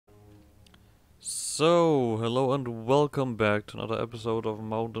So, hello and welcome back to another episode of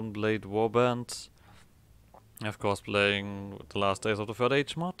Mountain Blade Warband. Of course, playing the last days of the Third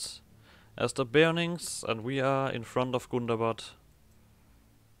Age mod as the Beornings, and we are in front of Gundabad,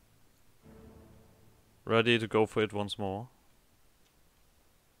 ready to go for it once more.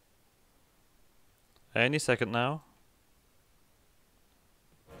 Any second now.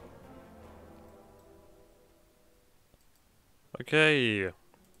 Okay,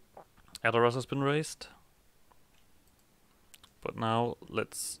 Adoras has been raised, but now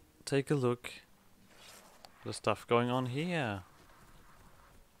let's take a look at the stuff going on here.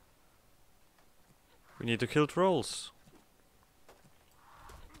 We need to kill trolls.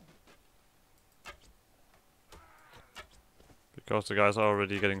 Because the guys are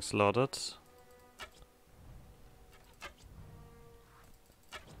already getting slaughtered.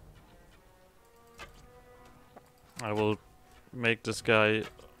 I will make this guy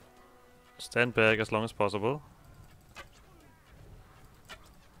stand back as long as possible.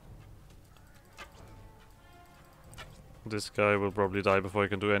 This guy will probably die before he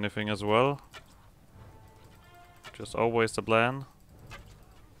can do anything as well. Just always the plan.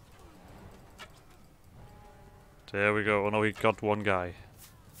 There we go. Oh no, he got one guy.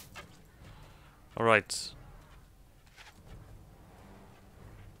 Alright.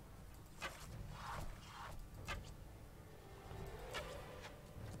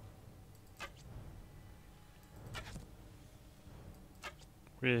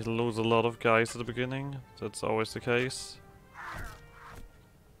 We lose a lot of guys at the beginning. That's always the case.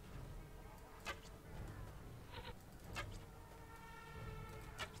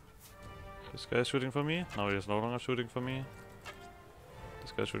 This guy is shooting for me. No, he is no longer shooting for me.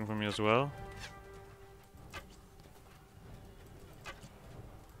 This guy is shooting for me as well.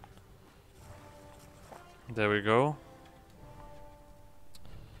 There we go.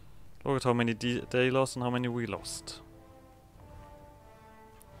 Look at how many they lost and how many we lost.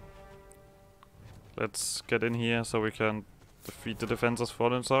 Let's get in here so we can defeat the defenses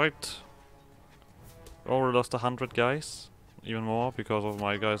from inside. Already lost 100 guys. Even more because of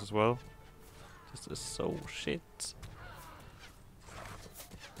my guys as well. This is so shit.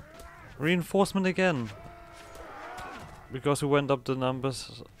 Reinforcement again. Because we went up the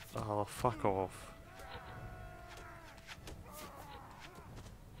numbers. Oh, fuck off.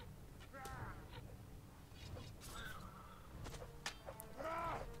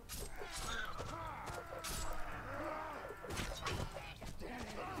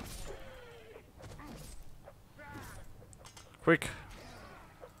 Quick.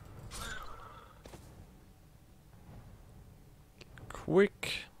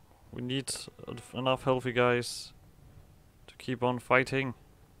 Quick. We need enough healthy guys to keep on fighting.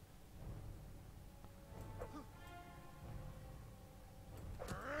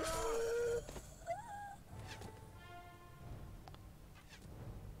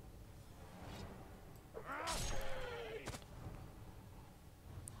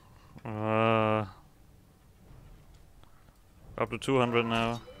 Up to 200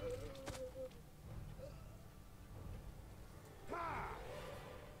 now.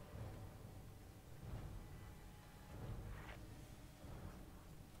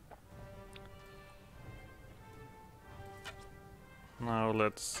 Now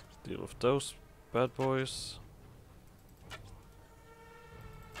let's deal with those bad boys.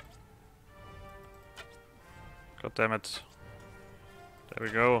 God damn it. There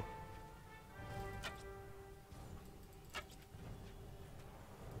we go.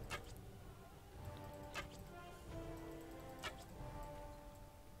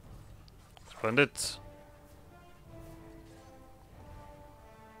 Splendid.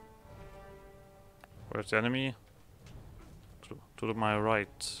 Where's the enemy? To my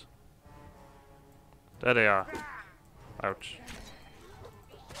right. There they are. Ouch.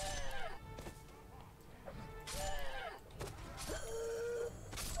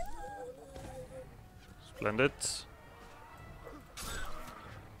 Splendid.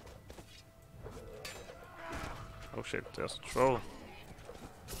 Oh shit, there's a troll.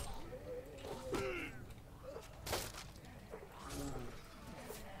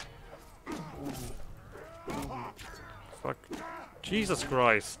 Fuck. Jesus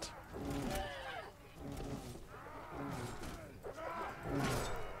Christ.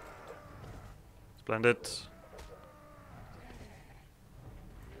 Splendid.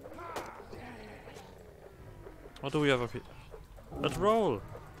 What do we have up here? Let's roll!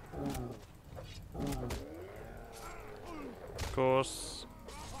 Of course,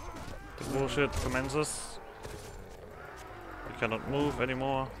 the bullshit commences. We cannot move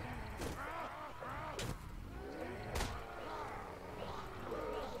anymore.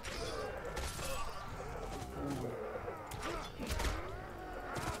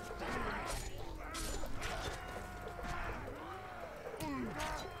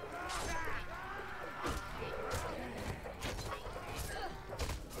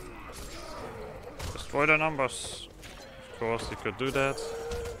 Destroy the numbers. Of course, he could do that.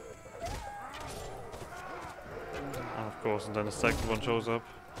 And of course, and then the second one shows up.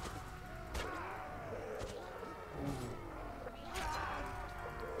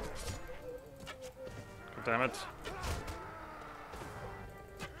 God damn it.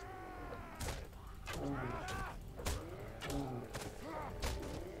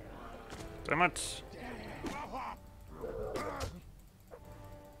 Damn it.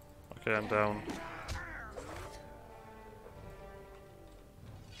 Okay, I'm down.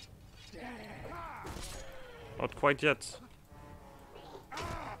 Not quite yet.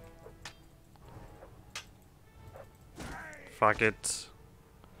 Fuck it.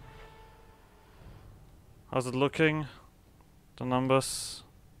 How's it looking? The numbers?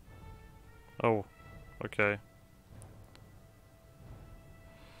 Oh, okay.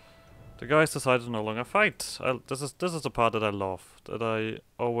 The guys decided to no longer fight. This is the part that I love. That I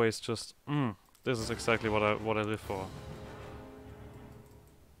always just this is exactly what I live for.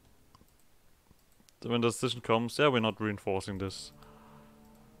 When the decision comes, yeah, we're not reinforcing this.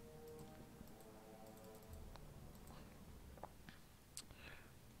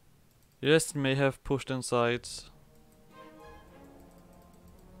 Yes, may have pushed inside.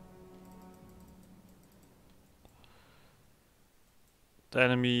 The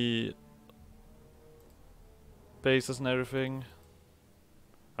enemy bases and everything.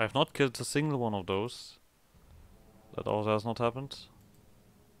 I have not killed a single one of those. That also has not happened.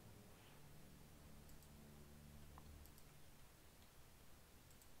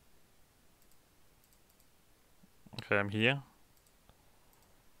 Okay, I'm here.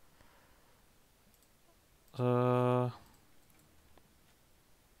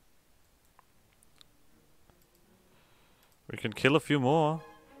 We can kill a few more.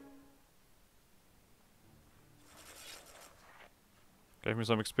 Gave me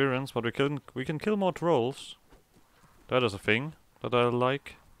some experience, but we can kill more trolls. That is a thing that I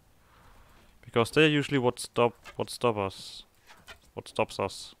like. Because they're usually what stops us.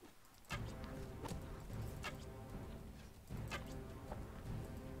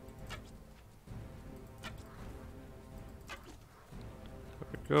 There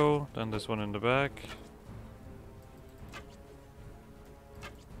we go, then this one in the back.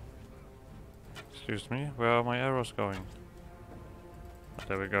 Excuse me, where are my arrows going?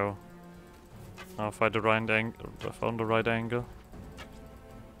 There we go. Now if I found the right angle.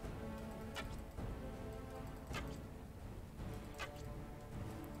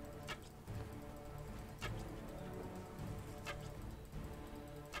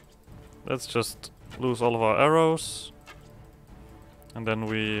 Let's just lose all of our arrows. And then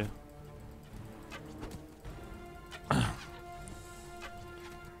we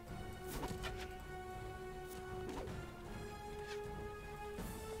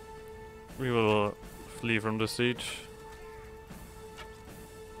we will flee from the siege.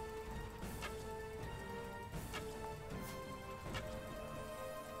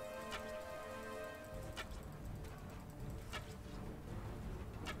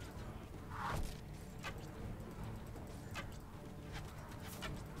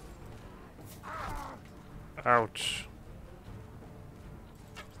 Ouch.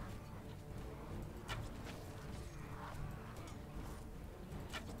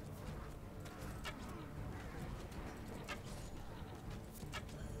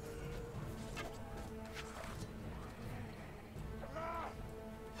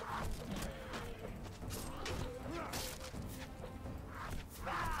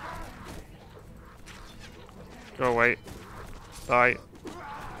 Go away. Die.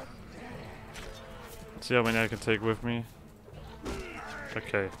 Let's see how many I can take with me.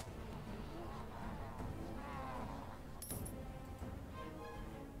 Okay.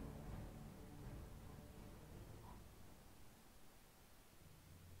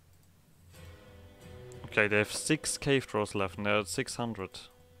 Okay, they have 6 cave trolls left and they're at 600.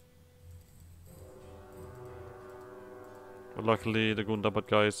 But luckily the Gundabad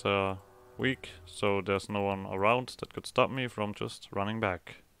guys are weak, so there's no one around that could stop me from just running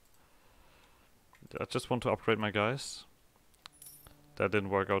back. I just want to upgrade my guys. That didn't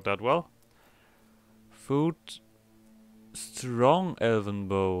work out that well. Food. Strong elven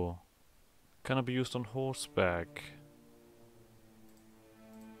bow. Cannot be used on horseback.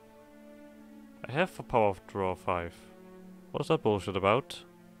 I have a power of draw 5. What's that bullshit about?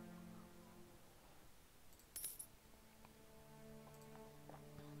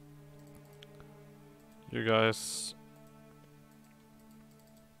 You guys.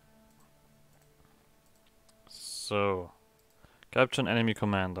 So. Capture an enemy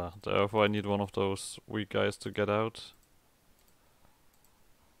commander. Therefore I need one of those weak guys to get out.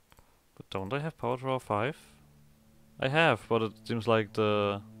 But Don't I have power draw 5? I have, but it seems like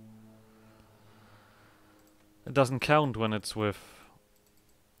it doesn't count when it's with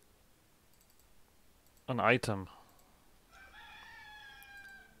an item.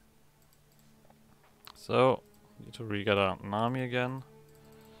 So, need to re-gather an army again.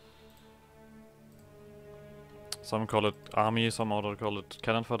 Some call it army, some other call it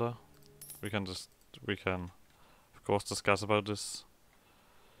cannon fodder. We can of course discuss about this.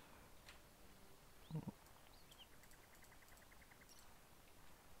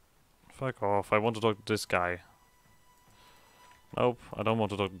 Fuck off, I want to talk to this guy. Nope, I don't want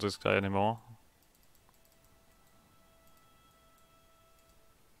to talk to this guy anymore.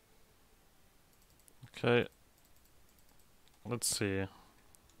 Okay. Let's see.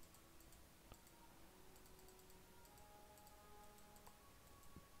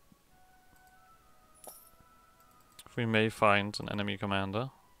 We may find an enemy commander.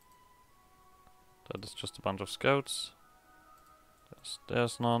 That is just a bunch of scouts.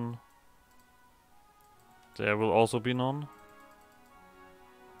 There's none. There will also be none.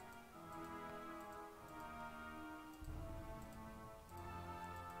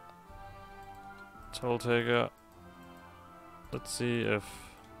 Toll Taker. Let's see if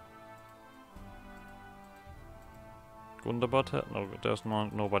Gundabad no, there's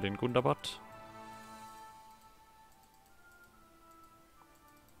nobody in Gundabad.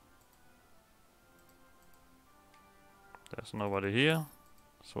 There's nobody here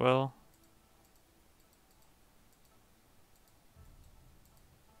as well.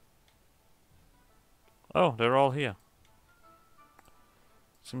 Oh, they're all here.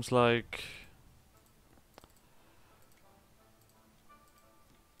 Seems like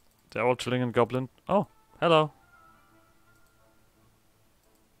they're all chilling in Goblin. Oh, hello.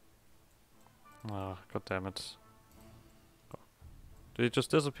 Ah, god damn it. Did he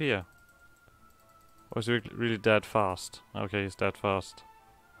just disappear? Or is he really dead fast? Okay, he's dead fast.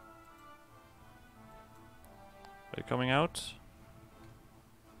 Are you coming out?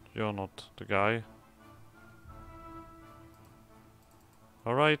 You're not the guy.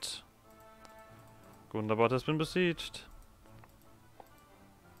 Alright. Gundabad has been besieged.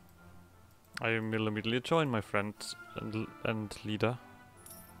 I will immediately join my friend and leader.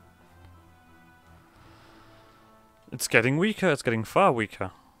 It's getting weaker, it's getting far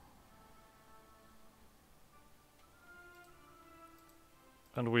weaker.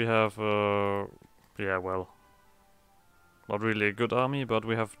 And we have, yeah, well, not really a good army, but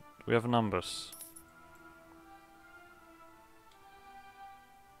we have numbers.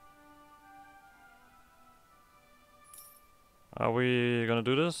 Are we gonna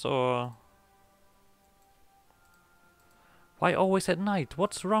do this, or? Why always at night?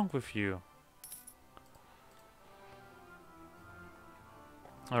 What's wrong with you?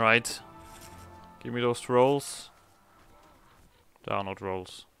 Alright. Give me those rolls. They are not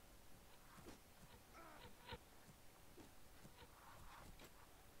rolls.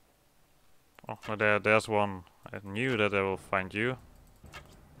 Oh, there's one. I knew that I will find you.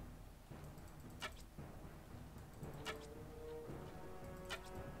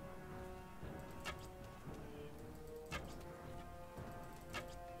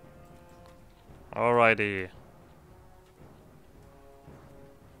 Alrighty.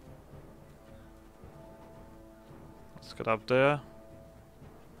 Let's get up there.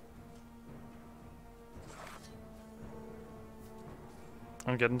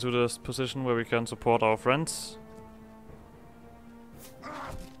 And get into this position where we can support our friends.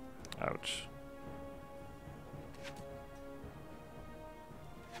 Ouch.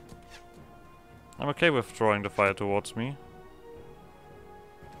 I'm okay with drawing the fire towards me.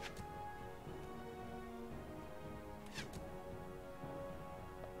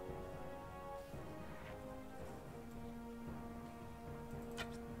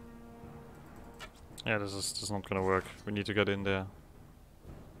 Yeah, this is not gonna work. We need to get in there.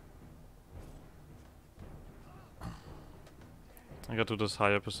 I got to this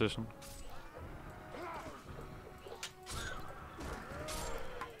higher position.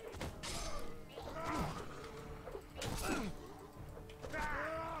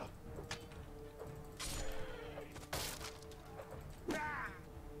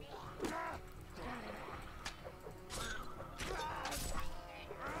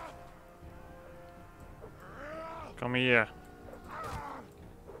 Come here.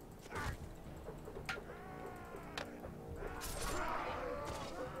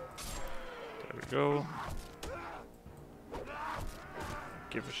 There we go.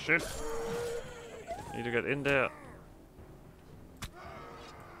 Give a shit. Need to get in there.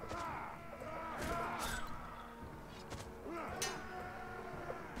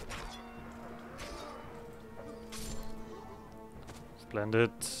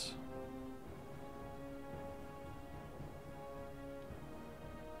 Splendid.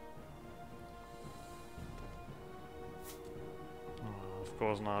 Oh, of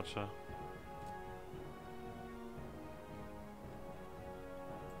course, an archer.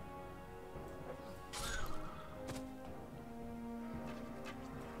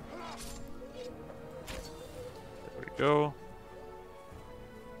 There we go.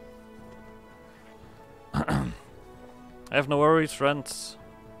 I have no worries, friends.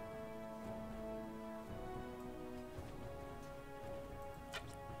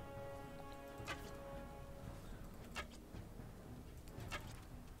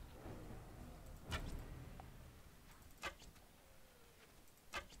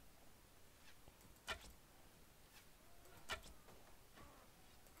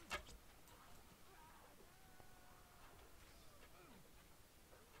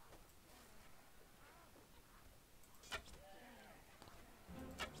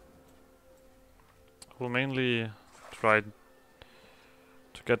 We'll mainly try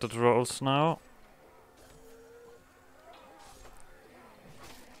to get the trolls now.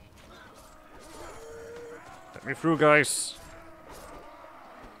 Let me through, guys.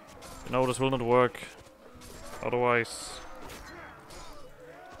 You know this will not work. Otherwise...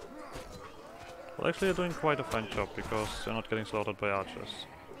 Well, actually they're doing quite a fine job because they're not getting slaughtered by archers.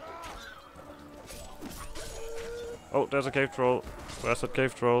 Oh, there's a cave troll. Where's that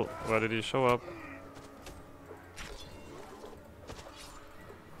cave troll? Where did he show up?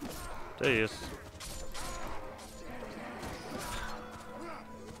 There he is.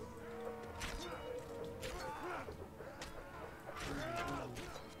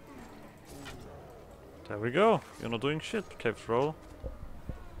 There we go. You're not doing shit, cave troll.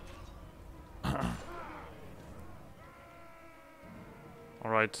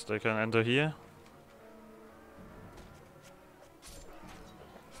 Alright, they can enter here.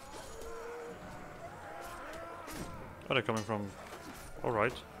 Where are they coming from?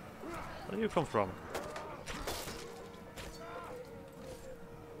 Alright. Where do you come from?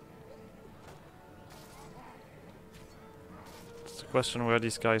 It's the question where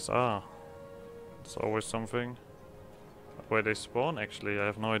these guys are. It's always something. Where they spawn, actually, I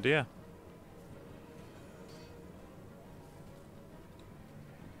have no idea.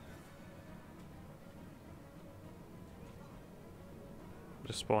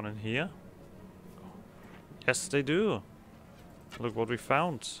 They spawn in here? Yes, they do! Look what we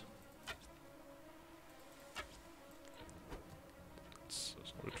found! Let's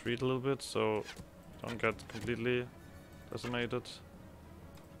retreat a little bit so don't get completely decimated.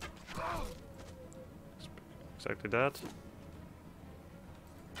 Exactly that.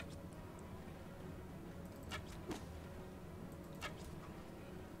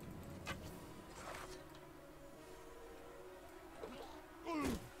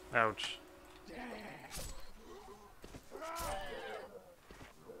 Ouch.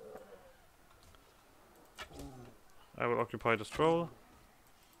 I will occupy the troll.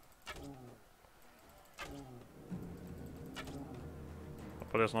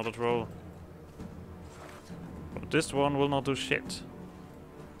 But there's not a troll. But this one will not do shit.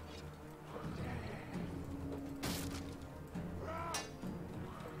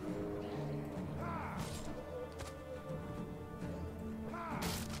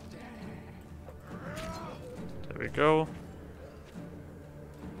 There we go.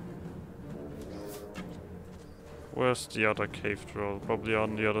 Where's the other cave troll? Probably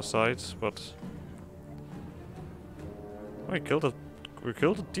on the other side, but we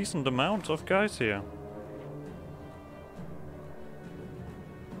killed a decent amount of guys here.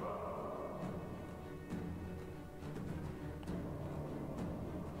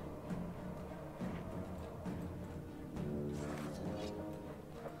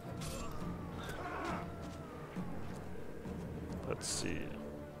 Let's see.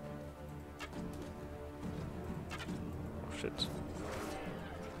 Oh shit.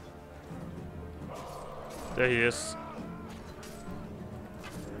 There he is.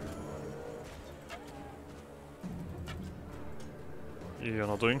 You're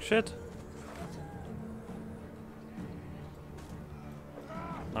not doing shit.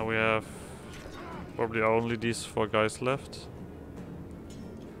 Now we have probably only these 4 guys left.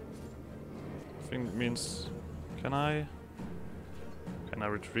 I think it means... Can I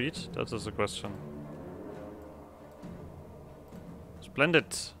retreat? That is the question.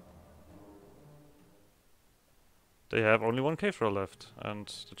 Splendid! They have only 1 cave troll left, and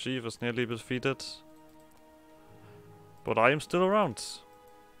the chief is nearly defeated. But I am still around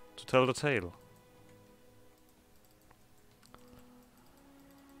to tell the tale.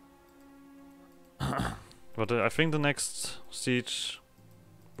 But I think the next siege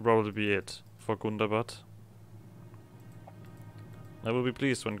will probably be it for Gundabad. I will be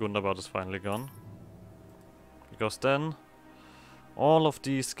pleased when Gundabad is finally gone. Because then all of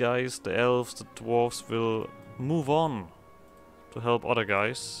these guys, the elves, the dwarves, will move on to help other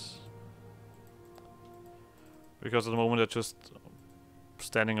guys. Because at the moment they're just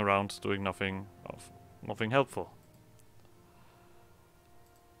standing around doing nothing helpful.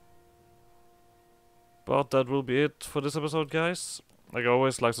 But that will be it for this episode, guys. Like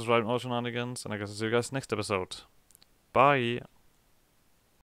always, like, subscribe, and all shenanigans, and I guess I'll see you guys next episode. Bye!